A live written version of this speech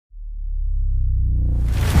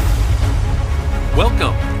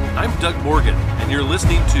Welcome. I'm Doug Morgan, and you're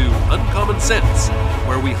listening to Uncommon Sense,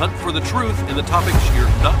 where we hunt for the truth in the topics you're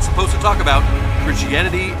not supposed to talk about,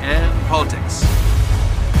 Christianity and politics.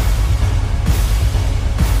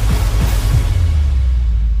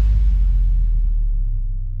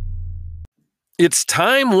 It's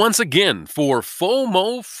time once again for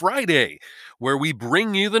FOMO Friday, where we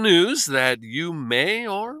bring you the news that you may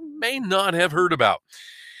or may not have heard about.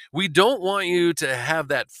 We don't want you to have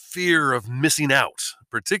that fear of missing out,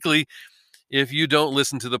 particularly if you don't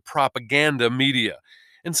listen to the propaganda media.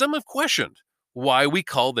 And some have questioned why we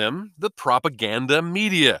call them the propaganda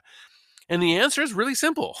media. And the answer is really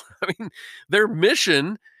simple. I mean, their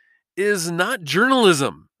mission is not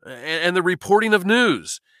journalism and the reporting of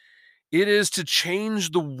news. It is to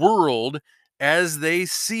change the world as they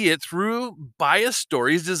see it through biased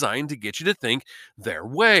stories designed to get you to think their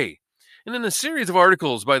way. And in a series of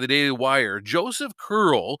articles by the Daily Wire, Joseph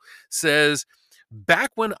Curl says,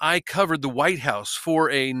 back when I covered the White House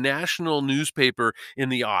for a national newspaper in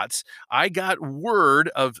the aughts, I got word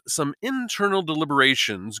of some internal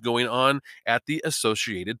deliberations going on at the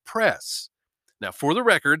Associated Press. Now, for the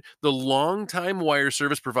record, the longtime wire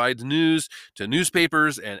service provides news to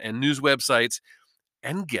newspapers and news websites.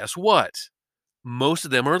 And guess what? Most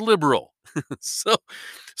of them are liberal.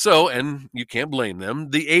 And you can't blame them.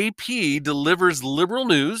 The AP delivers liberal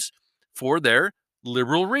news for their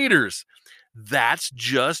liberal readers. That's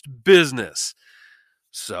just business.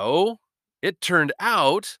 So it turned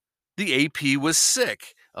out the AP was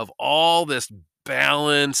sick of all this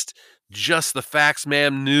balanced, just the facts,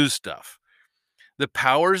 ma'am news stuff. The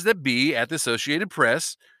powers that be at the Associated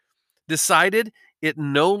Press decided it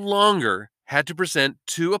no longer had to present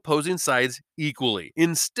two opposing sides equally.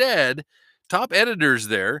 Instead, top editors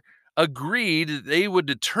there agreed that they would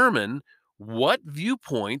determine what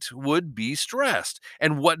viewpoint would be stressed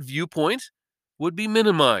and what viewpoint would be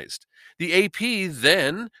minimized. The AP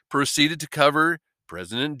then proceeded to cover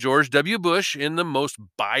President George W. Bush in the most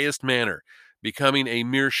biased manner, becoming a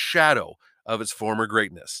mere shadow of its former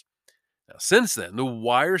greatness. Now, since then, the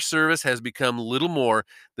wire service has become little more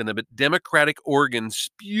than a democratic organ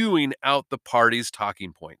spewing out the party's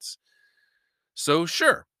talking points. So,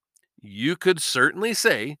 sure, you could certainly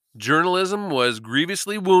say journalism was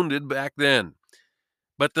grievously wounded back then.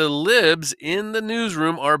 But the libs in the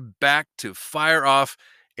newsroom are back to fire off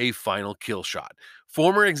a final kill shot.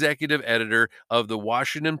 Former executive editor of the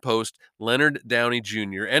Washington Post, Leonard Downey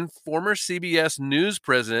Jr., and former CBS News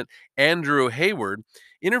president, Andrew Hayward,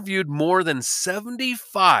 interviewed more than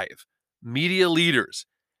 75 media leaders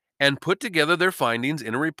and put together their findings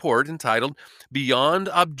in a report entitled Beyond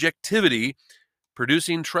Objectivity,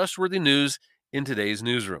 Producing Trustworthy News in Today's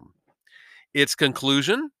Newsroom. Its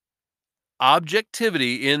conclusion: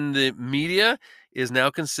 objectivity in the media is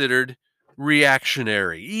now considered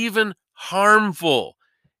reactionary, even harmful.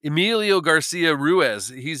 Emilio Garcia Ruiz,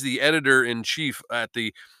 he's the editor-in-chief at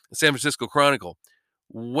the San Francisco Chronicle,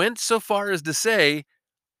 went so far as to say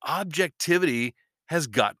objectivity has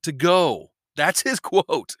got to go. That's his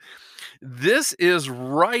quote. This is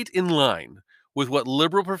right in line with what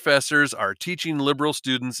liberal professors are teaching liberal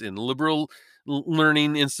students in liberal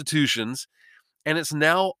learning institutions. And it's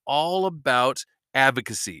now all about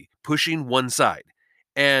advocacy, pushing one side.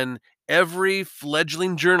 And every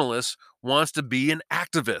fledgling journalist wants to be an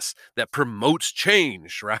activist that promotes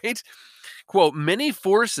change, right? Quote, many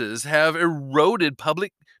forces have eroded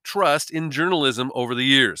public trust in journalism over the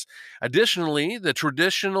years. Additionally, the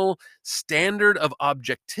traditional standard of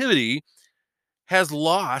objectivity has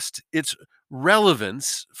lost its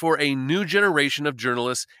relevance for a new generation of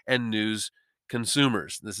journalists and news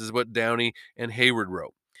consumers. This is what Downey and Hayward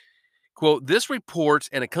wrote. Quote, this report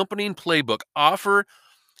and accompanying playbook offer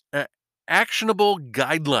actionable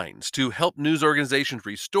guidelines to help news organizations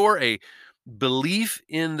restore a belief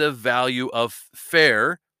in the value of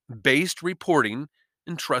fair, based reporting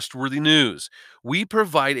and trustworthy news. We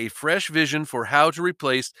provide a fresh vision for how to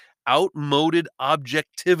replace outmoded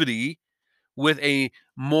objectivity with a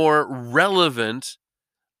more relevant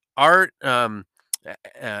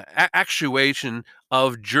actuation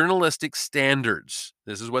of journalistic standards.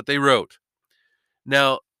 This is what they wrote.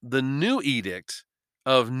 Now, the new edict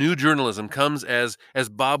of new journalism comes as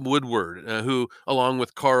Bob Woodward, who, along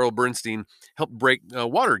with Carl Bernstein, helped break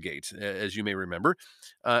Watergate, as you may remember,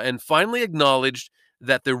 and finally acknowledged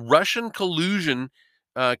that the Russian collusion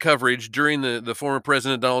coverage during the former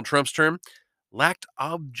President Donald Trump's term lacked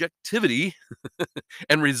objectivity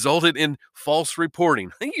and resulted in false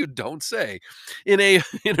reporting. You don't say. In a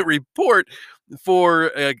report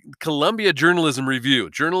for Columbia Journalism Review,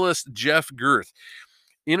 journalist Jeff Girth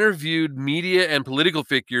interviewed media and political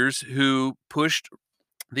figures who pushed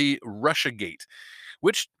the Russiagate,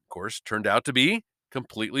 which, of course, turned out to be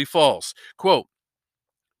completely false. Quote,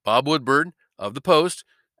 Bob Woodward of the Post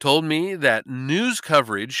told me that news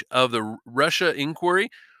coverage of the Russia inquiry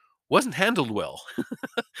wasn't handled well.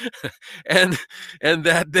 and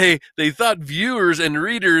that they thought viewers and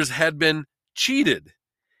readers had been cheated.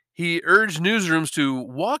 He urged newsrooms to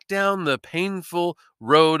walk down the painful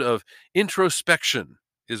road of introspection,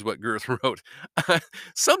 is what Girth wrote.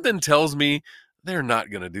 Something tells me they're not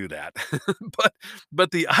going to do that.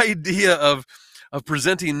 but the idea of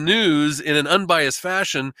presenting news in an unbiased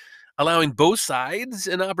fashion, allowing both sides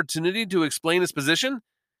an opportunity to explain its position,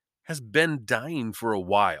 has been dying for a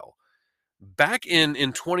while. Back in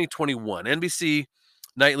 2021, NBC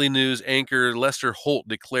Nightly News anchor Lester Holt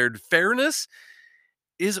declared fairness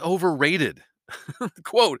is overrated.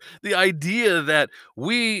 Quote, the idea that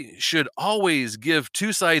we should always give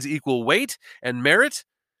two sides equal weight and merit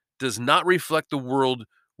does not reflect the world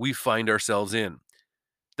we find ourselves in.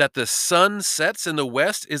 That the sun sets in the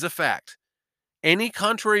west is a fact. Any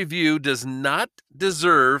contrary view does not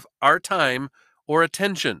deserve our time or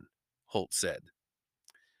attention, Holt said.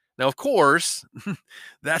 Now, of course,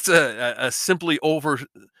 that's a simply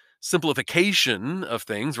oversimplification of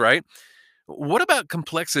things, right? What about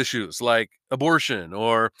complex issues like abortion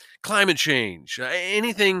or climate change?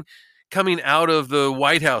 Anything coming out of the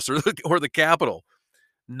White House or the Capitol?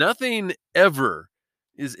 Nothing ever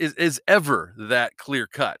is ever that clear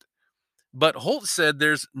cut. But Holt said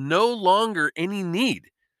there's no longer any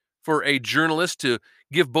need for a journalist to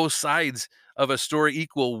give both sides of a story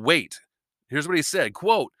equal weight. Here's what he said,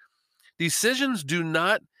 quote, decisions do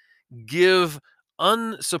not give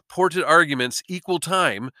unsupported arguments equal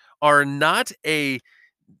time are not a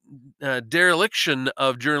dereliction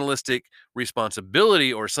of journalistic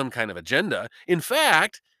responsibility or some kind of agenda. In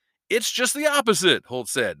fact, it's just the opposite, Holt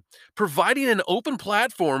said. Providing an open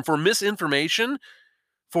platform for misinformation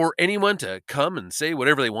for anyone to come and say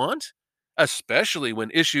whatever they want, especially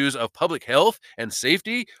when issues of public health and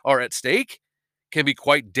safety are at stake, can be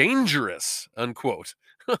quite dangerous, unquote.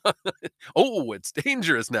 Oh, it's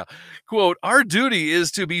dangerous now. Quote, our duty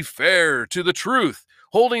is to be fair to the truth.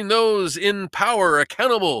 Holding those in power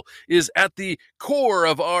accountable is at the core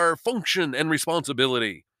of our function and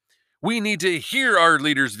responsibility. We need to hear our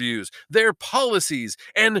leaders' views, their policies,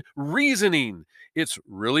 and reasoning. It's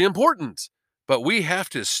really important, but we have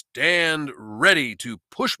to stand ready to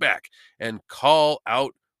push back and call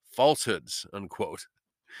out falsehoods, unquote.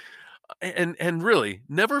 And really,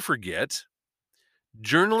 never forget,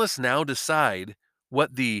 journalists now decide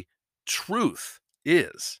what the truth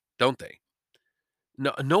is, don't they?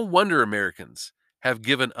 No wonder Americans have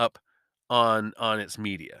given up on its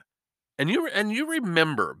media. And you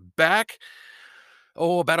remember back,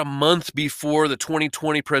 about a month before the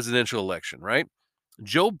 2020 presidential election, right?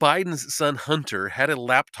 Joe Biden's son Hunter had a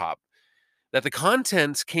laptop that the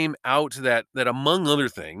contents came out that among other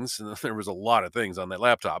things, and there was a lot of things on that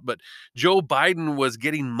laptop, but Joe Biden was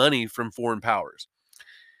getting money from foreign powers.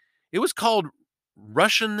 It was called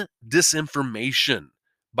Russian disinformation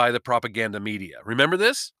by the propaganda media. Remember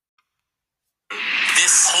this?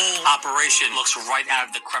 This whole operation looks right out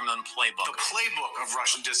of the Kremlin playbook. The playbook of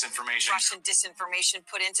Russian disinformation. Russian disinformation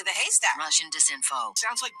put into the haystack. Russian disinfo.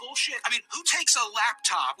 Sounds like bullshit. I mean, who takes a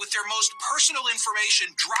laptop with their most personal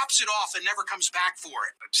information, drops it off, and never comes back for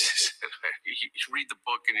it? You read the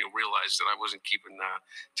book and you'll realize that I wasn't keeping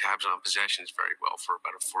tabs on possessions very well for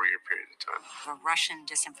about a 4-year period of time. The Russian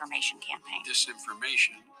disinformation campaign.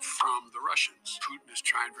 Disinformation from the Russians. Putin is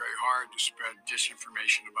trying very hard to spread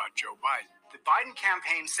disinformation about Joe Biden. The Biden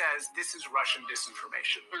campaign says this is Russian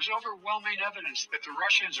disinformation. There's overwhelming evidence that the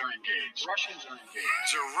Russians are engaged. It's a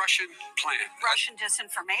Russian plan. Russian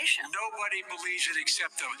disinformation. Nobody believes it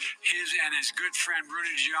except his and his good friend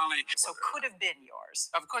Rudy Giuliani. So could have been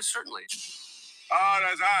yours. Of course, certainly. Oh,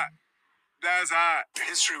 that's hot. That's hot.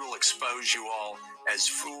 History will expose you all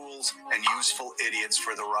as fools and useful idiots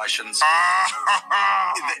for the Russians.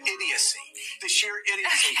 The idiocy, the sheer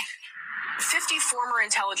idiocy. 50 former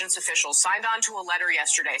intelligence officials signed on to a letter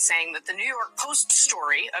yesterday saying that the New York Post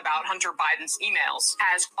story about Hunter Biden's emails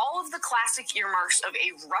has all of the classic earmarks of a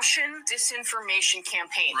Russian disinformation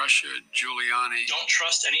campaign. Russia, Giuliani. Don't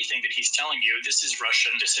trust anything that he's telling you. This is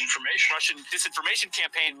Russian disinformation. Russian disinformation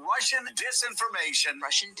campaign. Russian disinformation.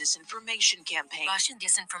 Russian disinformation campaign. Russian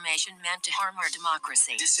disinformation meant to harm our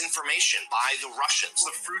democracy. Disinformation by the Russians.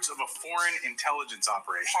 The fruits of a foreign intelligence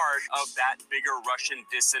operation. Part of that bigger Russian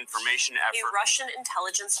disinformation effort. Russian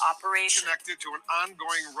intelligence operation. Connected to an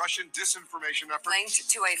ongoing Russian disinformation effort. Linked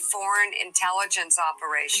to a foreign intelligence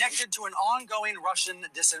operation. Connected to an ongoing Russian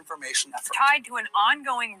disinformation effort. Tied to an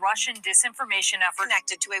ongoing Russian disinformation effort.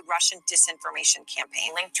 Connected to a Russian disinformation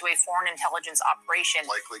campaign. Linked to a foreign intelligence operation.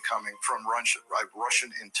 Likely coming from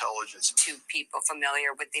Russian intelligence. Two people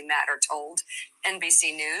familiar with the matter told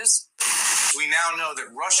NBC News. We now know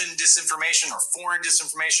that Russian disinformation or foreign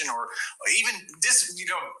disinformation or even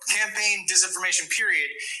campaign disinformation period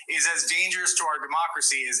is as dangerous to our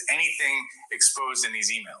democracy as anything exposed in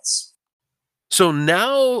these emails. So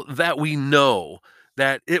now that we know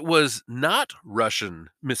that it was not Russian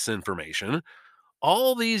misinformation,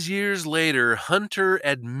 all these years later, Hunter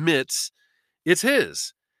admits it's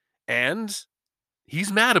his, and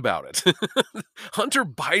he's mad about it. Hunter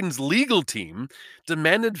Biden's legal team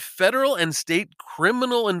demanded federal and state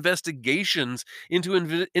criminal investigations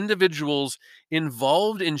into individuals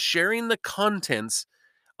involved in sharing the contents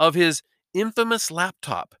of his infamous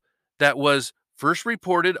laptop that was first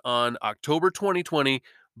reported on October 2020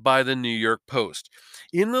 by the New York Post.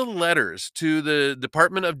 In the letters to the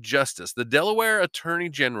Department of Justice, the Delaware Attorney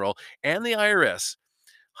General, and the IRS,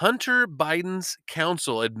 Hunter Biden's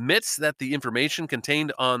counsel admits that the information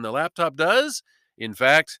contained on the laptop does, in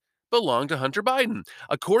fact, belong to Hunter Biden.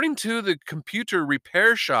 According to the computer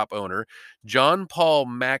repair shop owner, John Paul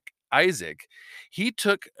Mac Isaac, he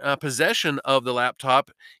took possession of the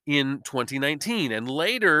laptop in 2019 and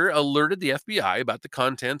later alerted the FBI about the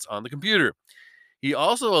contents on the computer. He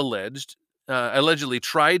also allegedly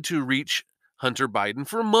tried to reach Hunter Biden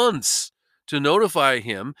for months to notify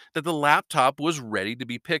him that the laptop was ready to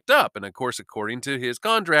be picked up. And of course, according to his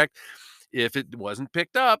contract, if it wasn't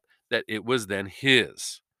picked up, that it was then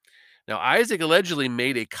his. Now, Isaac allegedly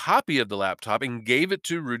made a copy of the laptop and gave it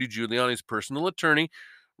to Rudy Giuliani's personal attorney,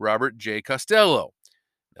 Robert J. Costello.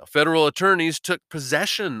 Now, federal attorneys took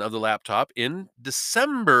possession of the laptop in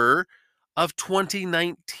December of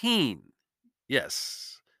 2019.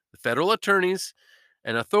 Yes, the federal attorneys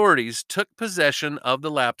and authorities took possession of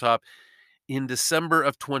the laptop in December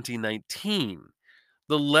of 2019.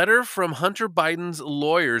 The letter from Hunter Biden's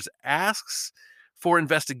lawyers asks for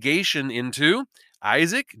investigation into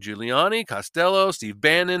Isaac, Giuliani, Costello, Steve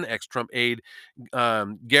Bannon, ex-Trump aide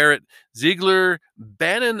Garrett Ziegler,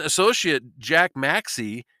 Bannon associate Jack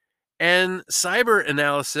Maxey, and cyber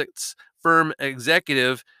analysis firm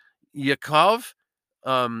executive Yakov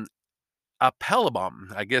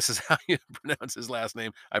Appelbaum, I guess is how you pronounce his last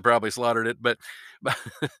name. I probably slaughtered it, but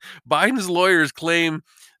Biden's lawyers claim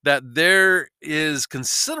that there is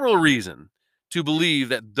considerable reason to believe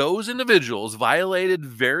that those individuals violated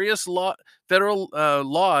various federal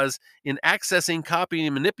laws in accessing,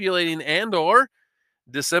 copying, manipulating, and/or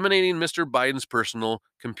disseminating Mr. Biden's personal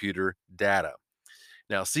computer data.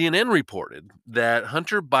 Now, CNN reported that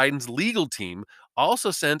Hunter Biden's legal team also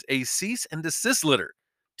sent a cease and desist letter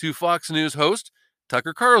to Fox News host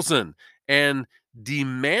Tucker Carlson and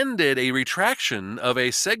demanded a retraction of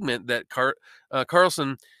a segment that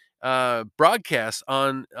Carlson broadcast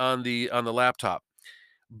on the laptop.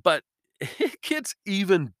 But it gets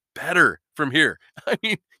even better from here. I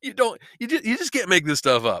mean, you just can't make this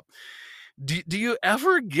stuff up. Do you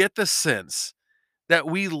ever get the sense that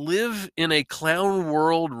we live in a clown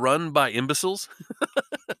world run by imbeciles?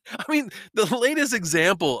 I mean, the latest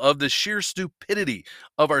example of the sheer stupidity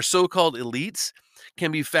of our so-called elites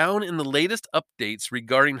can be found in the latest updates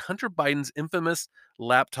regarding Hunter Biden's infamous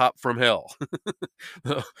laptop from hell.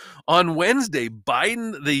 On Wednesday,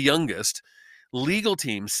 Biden, the youngest, legal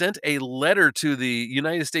team sent a letter to the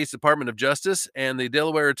United States Department of Justice and the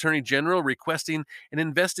Delaware Attorney General requesting an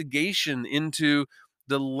investigation into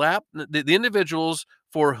the individuals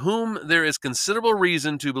for whom there is considerable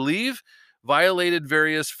reason to believe violated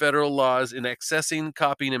various federal laws in accessing,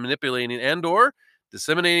 copying, and manipulating and/or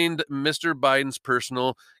disseminating Mr. Biden's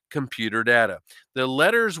personal computer data. The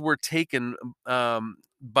letters were taken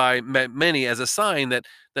by many as a sign that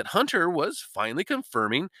Hunter was finally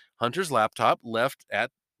confirming Hunter's laptop left at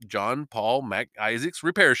John Paul Mac Isaac's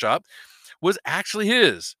repair shop was actually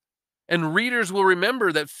his. And readers will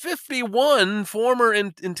remember that 51 former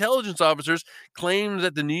intelligence officers claimed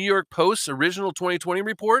that the New York Post's original 2020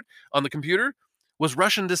 report on the computer was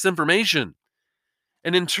Russian disinformation.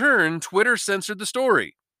 And in turn, Twitter censored the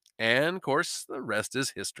story. And, of course, the rest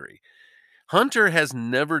is history. Hunter has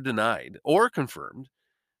never denied or confirmed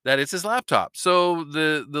that it's his laptop. So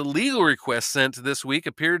the legal request sent this week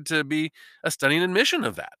appeared to be a stunning admission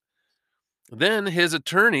of that. Then his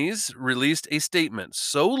attorneys released a statement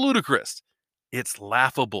so ludicrous, it's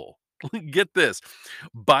laughable. Get this.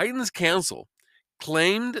 Biden's counsel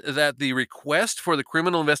claimed that the request for the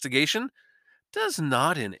criminal investigation does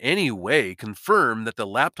not in any way confirm that the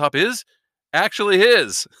laptop is actually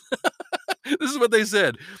his. This is what they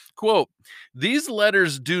said. Quote, these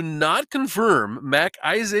letters do not confirm Mac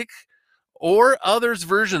Isaac or others'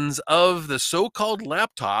 versions of the so-called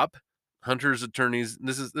laptop. Hunter's attorneys,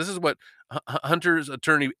 this is what Hunter's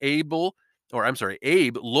attorney Abe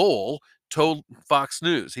Lowell told Fox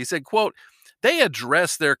News. He said, quote, they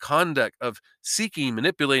address their conduct of seeking,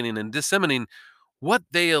 manipulating, and disseminating what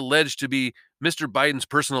they allege to be Mr. Biden's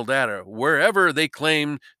personal data, wherever they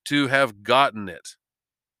claim to have gotten it.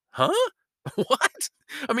 Huh? What?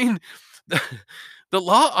 I mean, the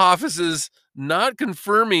law office is not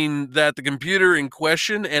confirming that the computer in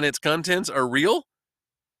question and its contents are real.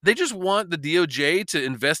 They just want the DOJ to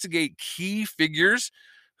investigate key figures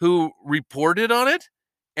who reported on it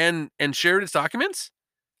and shared its documents.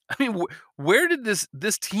 I mean, where did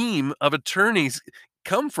this team of attorneys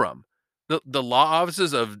come from? The law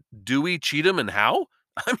offices of Dewey, Cheatham, and Howe?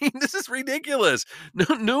 I mean, this is ridiculous.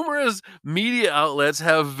 Numerous media outlets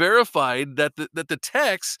have verified that the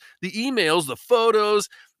texts, the emails, the photos,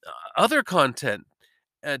 other content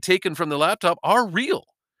taken from the laptop are real.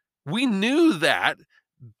 We knew that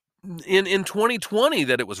in 2020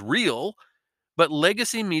 that it was real, but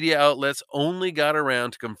legacy media outlets only got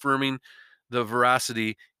around to confirming the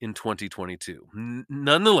veracity in 2022.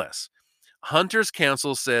 Nonetheless, Hunter's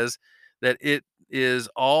counsel says that it is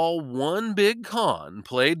all one big con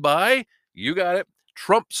played by, you got it,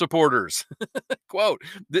 Trump supporters. Quote,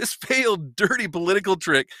 this failed dirty political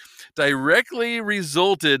trick directly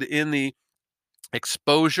resulted in the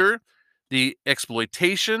exposure, the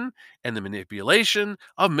exploitation, and the manipulation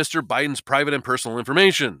of Mr. Biden's private and personal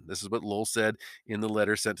information. This is what Lowell said in the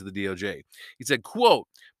letter sent to the DOJ. He said, quote,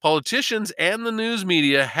 politicians and the news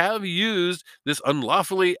media have used this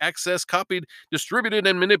unlawfully accessed, copied, distributed,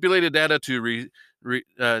 and manipulated data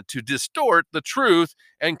to distort the truth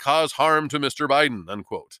and cause harm to Mr. Biden,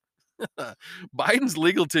 unquote. Biden's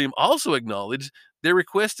legal team also acknowledged their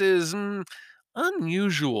request is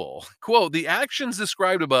unusual. Quote, the actions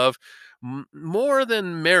described above more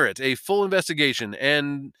than merit a full investigation,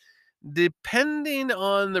 and depending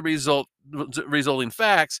on the resulting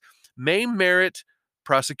facts, may merit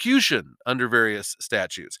prosecution under various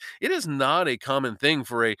statutes. It is not a common thing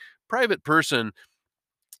for a private person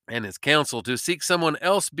and his counsel to seek someone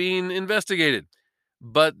else being investigated,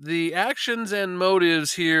 but the actions and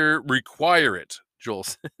motives here require it, Joel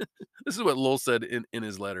said. This is what Lowell said in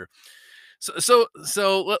his letter. So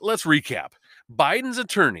let's recap. Biden's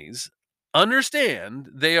attorneys understand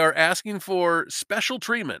they are asking for special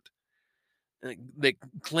treatment. They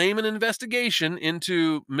claim an investigation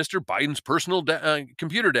into Mr. Biden's personal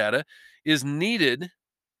computer data is needed,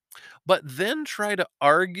 but then try to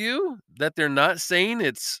argue that they're not saying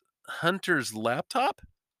it's Hunter's laptop.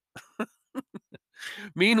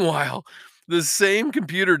 Meanwhile, the same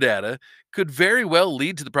computer data could very well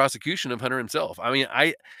lead to the prosecution of Hunter himself. I mean,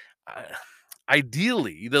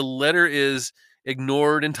 ideally, the letter is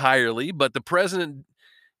ignored entirely, but the president,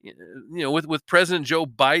 with President Joe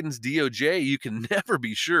Biden's DOJ, you can never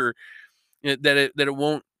be sure that it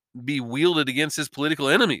won't be wielded against his political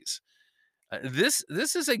enemies. This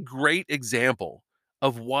is a great example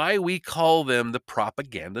of why we call them the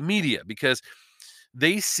propaganda media, because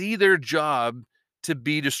they see their job to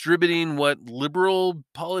be distributing what liberal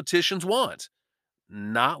politicians want,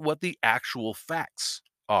 not what the actual facts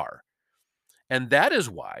are. And that is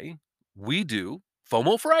why we do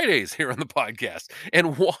FOMO Fridays here on the podcast,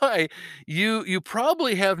 and why you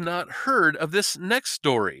probably have not heard of this next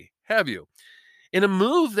story, have you? In a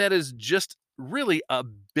move that is just really a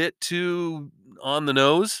bit too on the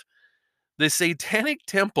nose, the Satanic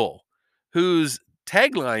Temple, whose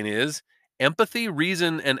tagline is empathy,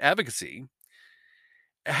 reason, and advocacy,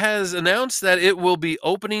 has announced that it will be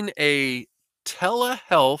opening a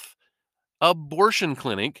telehealth abortion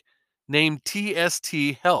clinic named TST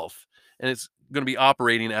Health, and it's going to be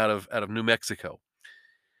operating out of New Mexico.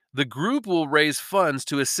 The group will raise funds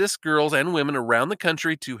to assist girls and women around the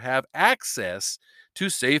country to have access to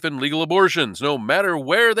safe and legal abortions, no matter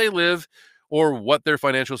where they live or what their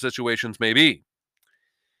financial situations may be.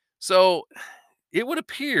 So it would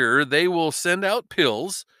appear they will send out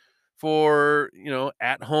pills for,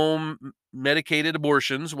 at-home medicated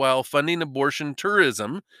abortions while funding abortion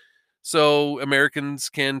tourism, so Americans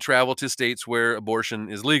can travel to states where abortion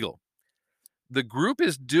is legal. The group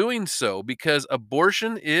is doing so because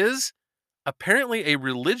abortion is apparently a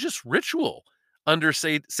religious ritual under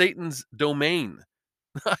Satan's domain.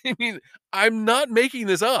 I mean, I'm not making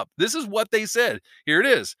this up. This is what they said. Here it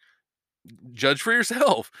is. Judge for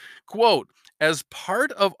yourself. Quote, as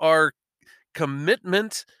part of our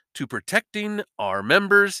commitment to protecting our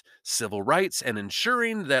members' civil rights and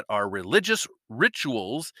ensuring that our religious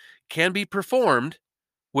rituals can be performed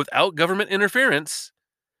without government interference,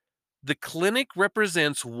 the clinic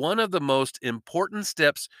represents one of the most important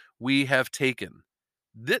steps we have taken.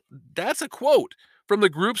 That's a quote from the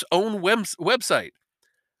group's own website.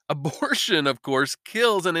 Abortion, of course,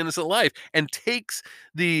 kills an innocent life and takes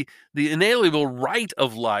the inalienable right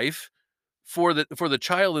of life for the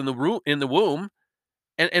child in the womb.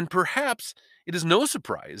 And perhaps it is no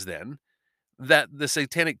surprise then that the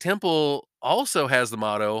Satanic Temple also has the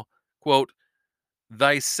motto, quote,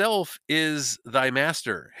 "Thyself is thy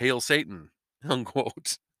master, hail Satan,"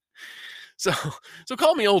 unquote. So, so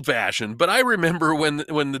call me old-fashioned, but I remember when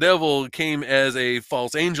the devil came as a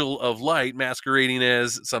false angel of light masquerading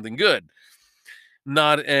as something good,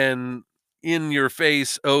 not an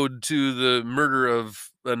in-your-face ode to the murder of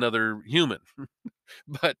another human.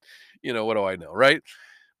 But, what do I know, right?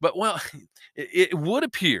 But, well, it would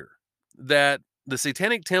appear that the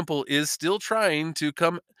Satanic Temple is still trying to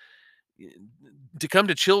come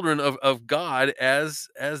to children of God as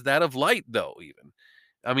that of light, though, even.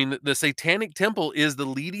 I mean, the Satanic Temple is the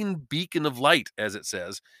leading beacon of light, as it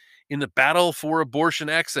says, in the battle for abortion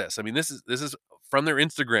access. I mean, this is from their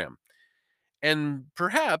Instagram. And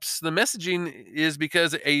perhaps the messaging is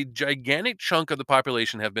because a gigantic chunk of the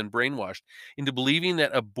population have been brainwashed into believing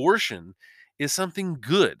that abortion is something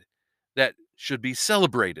good that should be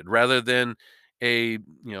celebrated rather than a,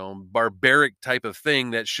 barbaric type of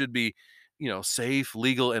thing that should be, safe,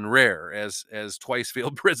 legal, and rare, as twice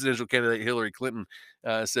failed presidential candidate Hillary Clinton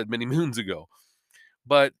said many moons ago.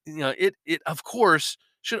 But, it of course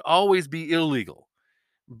should always be illegal.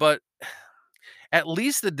 But at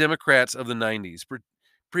least the Democrats of the 90s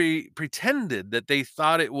pretended that they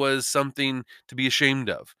thought it was something to be ashamed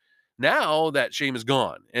of. Now that shame is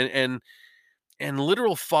gone, and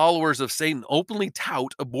literal followers of Satan openly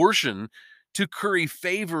tout abortion to curry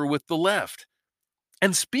favor with the left.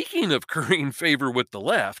 And speaking of currying favor with the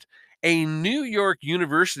left, a New York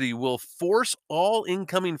university will force all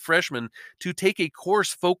incoming freshmen to take a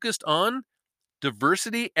course focused on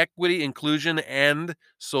diversity, equity, inclusion, and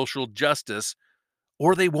social justice,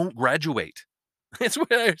 or they won't graduate. That's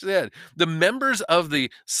what I said. The members of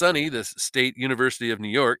the SUNY, the State University of New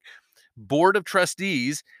York, Board of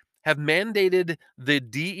Trustees have mandated the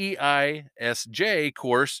DEISJ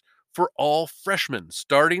course for all freshmen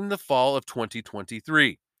starting the fall of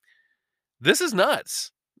 2023. This is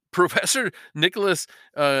nuts. Professor Nicholas,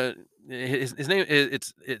 his name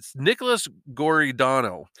it's Nicholas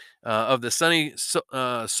Goridano of the SUNY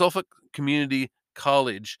Suffolk Community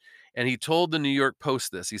College, and he told the New York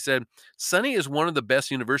Post this. He said, "SUNY is one of the best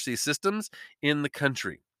university systems in the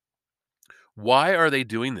country. Why are they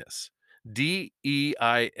doing this?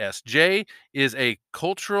 DEISJ is a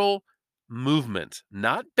cultural movement,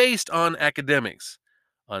 not based on academics.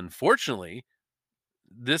 Unfortunately,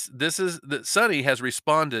 this is that SUNY has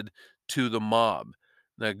responded to the mob."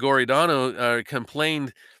 Now, Goridano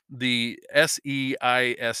complained the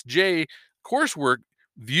SEISJ coursework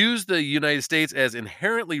views the United States as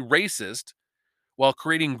inherently racist while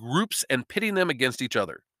creating groups and pitting them against each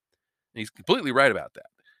other. And he's completely right about that.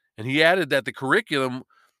 And he added that the curriculum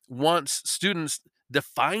wants students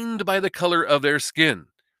defined by the color of their skin.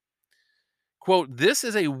 Quote, "This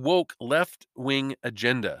is a woke left-wing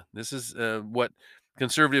agenda." This is what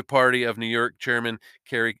Conservative Party of New York Chairman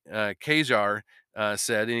Kerry Kajar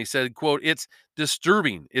said. And he said, quote, "It's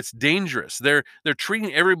disturbing. It's dangerous. They're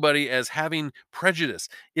treating everybody as having prejudice.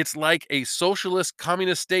 It's like a socialist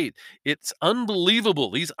communist state. It's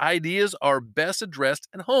unbelievable. These ideas are best addressed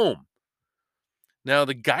at home." Now,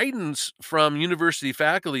 the guidance from University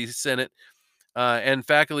Faculty Senate and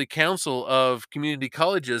Faculty Council of community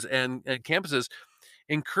colleges and campuses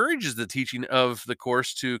encourages the teaching of the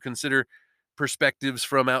course to consider perspectives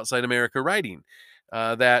from outside America writing.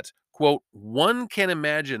 That, quote, "One can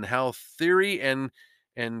imagine how theory and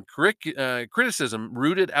criticism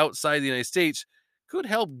rooted outside the United States could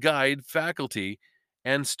help guide faculty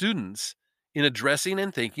and students in addressing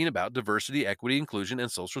and thinking about diversity, equity, inclusion,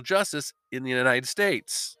 and social justice in the United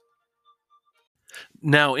States."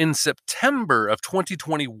 Now, in September of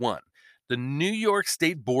 2021, the New York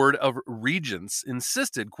State Board of Regents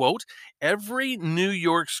insisted, quote, "Every New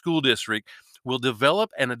York school district will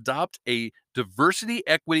develop and adopt a diversity,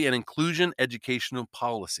 equity, and inclusion educational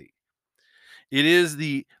policy. It is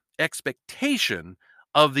the expectation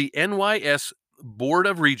of the NYS Board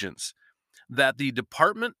of Regents that the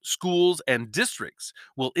department, schools, and districts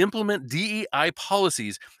will implement DEI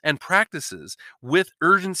policies and practices with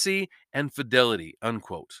urgency and fidelity,"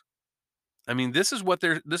 unquote. I mean, this is what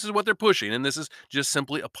they're pushing, and this is just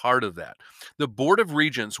simply a part of that. The Board of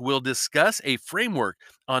Regents will discuss a framework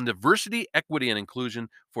on diversity, equity, and inclusion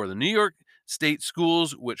for the New York State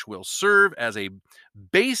schools, which will serve as a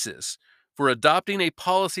basis for adopting a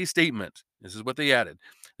policy statement. This is what they added.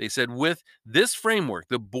 They said, with this framework,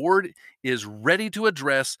 the board is ready to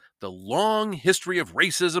address the long history of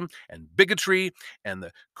racism and bigotry and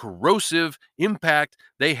the corrosive impact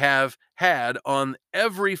they have had on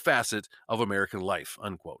every facet of American life,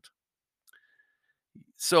 unquote.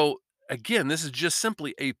 So, again, this is just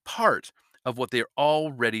simply a part of what they're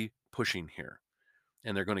already pushing here.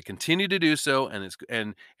 And they're going to continue to do so.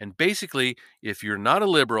 And basically, if you're not a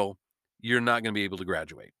liberal, you're not going to be able to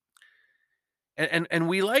graduate. And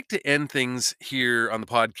we like to end things here on the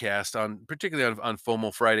podcast, particularly on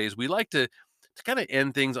FOMO Fridays. We like to kind of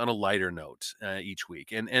end things on a lighter note each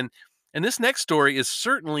week. And this next story is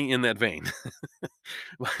certainly in that vein.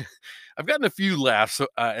 I've gotten a few laughs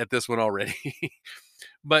at this one already.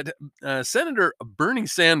 But Senator Bernie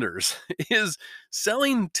Sanders is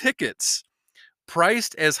selling tickets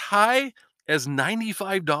priced as high as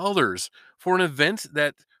 $95 for an event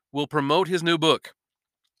that will promote his new book.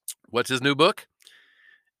 What's his new book?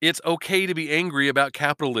 It's okay to be angry about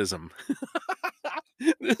capitalism.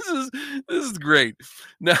 This is great.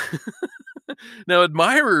 Now, now,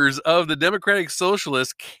 admirers of the Democratic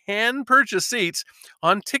Socialists can purchase seats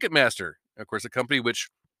on Ticketmaster, of course, a company which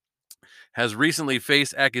has recently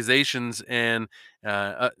faced accusations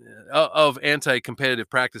of anti-competitive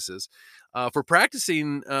practices for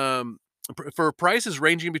practicing for prices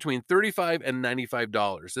ranging between $35 and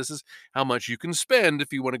 $95. This is how much you can spend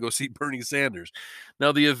if you want to go see Bernie Sanders.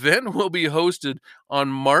 Now, the event will be hosted on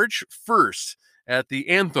March 1st at the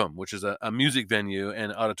Anthem, which is a music venue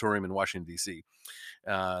and auditorium in Washington, D.C.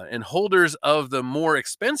 And holders of the more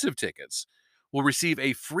expensive tickets will receive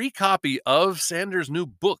a free copy of Sanders' new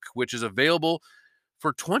book, which is available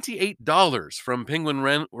for $28 from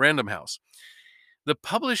Penguin Random House. The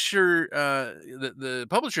publisher, the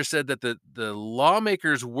publisher said that the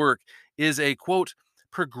lawmakers' work is a, quote,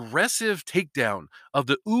 progressive takedown of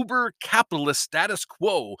the uber capitalist status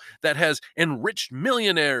quo that has enriched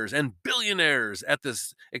millionaires and billionaires at the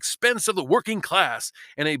expense of the working class,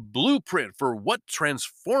 and a blueprint for what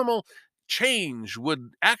transformational change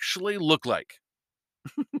would actually look like.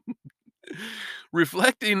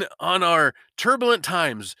 Reflecting on our turbulent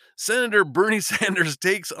times, Senator Bernie Sanders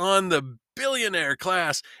takes on the billionaire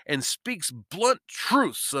class and speaks blunt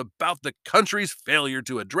truths about the country's failure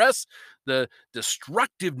to address the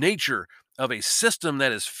destructive nature of a system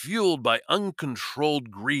that is fueled by uncontrolled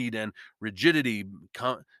greed and rigidity,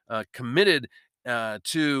 committed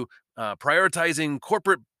to prioritizing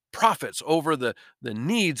corporate profits over the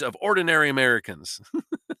needs of ordinary Americans.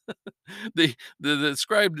 The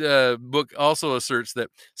described book also asserts that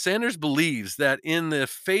Sanders believes that in the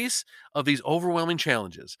face of these overwhelming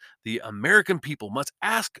challenges, the American people must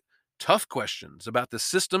ask tough questions about the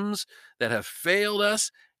systems that have failed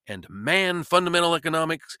us and demand fundamental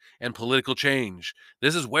economics and political change.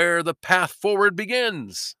 This is where the path forward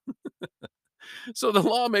begins. So the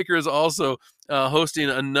lawmaker is also hosting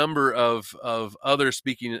a number of other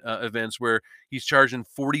speaking events where he's charging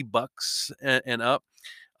 $40 and up.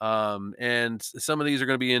 And some of these are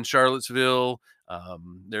going to be in Charlottesville.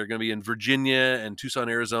 They're going to be in Virginia and Tucson,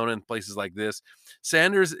 Arizona, and places like this.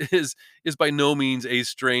 Sanders is by no means a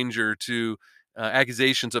stranger to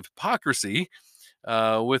accusations of hypocrisy,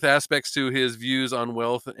 with aspects to his views on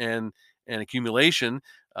wealth and accumulation.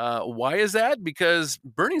 Why is that? Because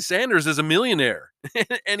Bernie Sanders is a millionaire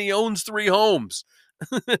and he owns 3 homes.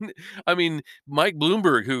 I mean, Mike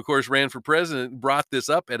Bloomberg, who of course ran for president, brought this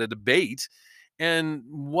up at a debate. And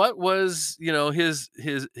what was, his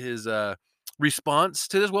response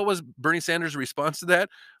to this? What was Bernie Sanders' response to that?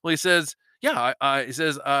 Well, he says,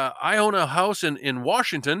 I own a house in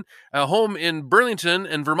Washington, a home in Burlington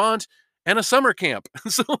and Vermont, and a summer camp.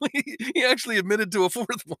 So he actually admitted to a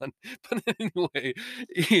 4th one. But anyway,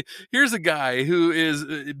 here's a guy who is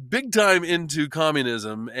big time into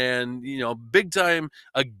communism and, big time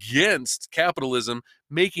against capitalism,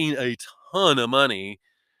 making a ton of money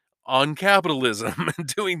on capitalism and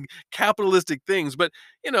doing capitalistic things. But,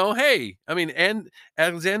 hey, I mean, and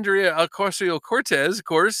Alexandria Ocasio-Cortez, of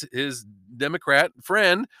course, his Democrat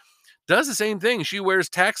friend, does the same thing. She wears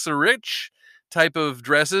tax the rich type of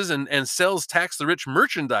dresses and sells tax the rich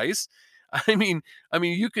merchandise. I mean,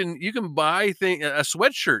 you can buy a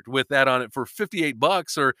sweatshirt with that on it for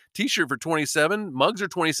 $58, or t-shirt for $27. Mugs are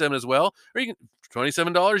 $27 as well. Or you can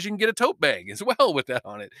 $27. You can get a tote bag as well with that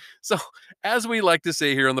on it. So, as we like to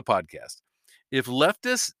say here on the podcast, if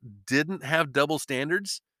leftists didn't have double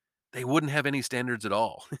standards, they wouldn't have any standards at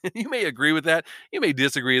all. You may agree with that. You may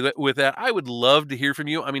disagree with that. I would love to hear from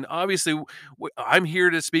you. I mean, obviously, I'm here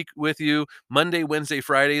to speak with you Monday, Wednesday,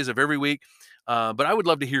 Fridays of every week. But I would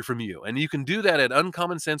love to hear from you. And you can do that at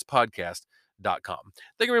uncommonsensepodcast.com.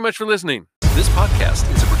 Thank you very much for listening. This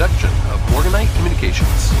podcast is a production of Morganite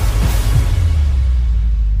Communications.